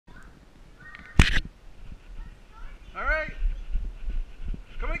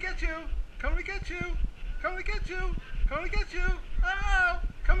you. Coming to get you. Coming to get you. Coming to get you. Uh-oh.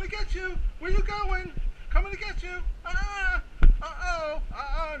 Coming to get you. Where you going? Coming to get you. Uh-oh.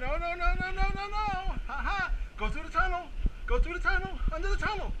 Uh-oh. No, no, no, no, no, no, no. Ha-ha. Go through the tunnel. Go through the tunnel. Under the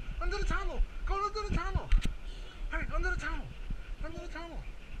tunnel. Under the tunnel. Go under the tunnel. Hurry, under the tunnel. Under the tunnel.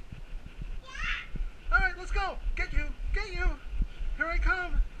 All right, let's go. Get you. Get you. Here I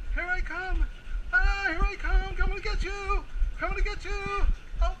come. Here I come. Ah, here I come. Coming to get you. Coming to get you.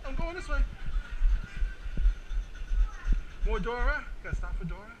 Oh, I'm going this way. More Dora. Gotta stop for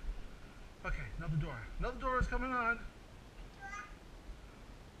Dora. Okay, another Dora. Another Dora's coming on.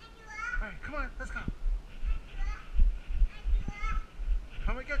 All right, come on. Let's go.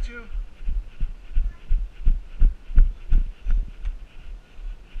 Coming to get you.